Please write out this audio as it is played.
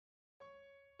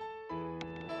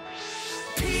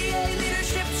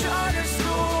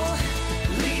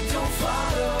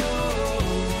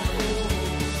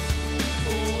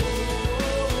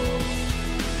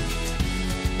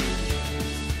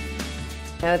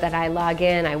know that I log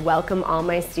in, I welcome all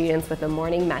my students with a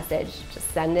morning message,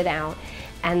 just send it out,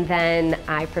 and then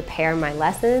I prepare my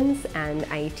lessons and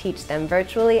I teach them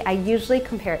virtually. I usually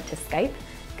compare it to Skype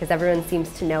because everyone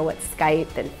seems to know what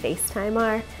Skype and FaceTime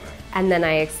are. And then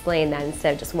I explain that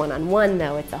instead of just one-on-one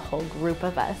though, it's a whole group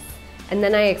of us. And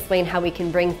then I explain how we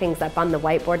can bring things up on the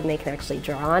whiteboard and they can actually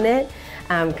draw on it.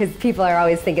 Because people are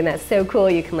always thinking that's so cool,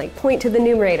 you can like point to the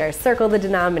numerator, circle the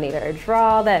denominator,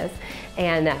 draw this.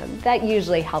 And that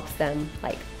usually helps them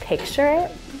like picture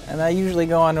it. And I usually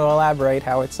go on to elaborate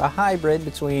how it's a hybrid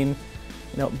between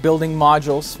building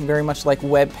modules, very much like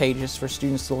web pages for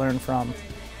students to learn from,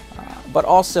 but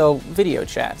also video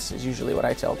chats is usually what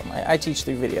I tell them. I teach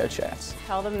through video chats.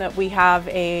 Tell them that we have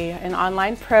an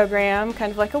online program,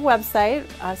 kind of like a website.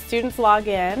 Students log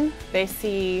in, they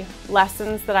see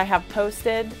lessons that I have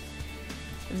posted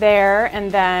there, and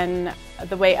then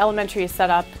the way elementary is set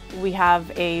up, we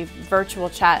have a virtual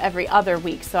chat every other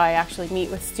week. So I actually meet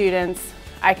with students,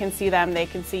 I can see them, they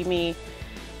can see me.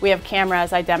 We have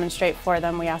cameras, I demonstrate for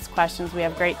them, we ask questions, we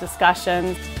have great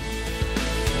discussions.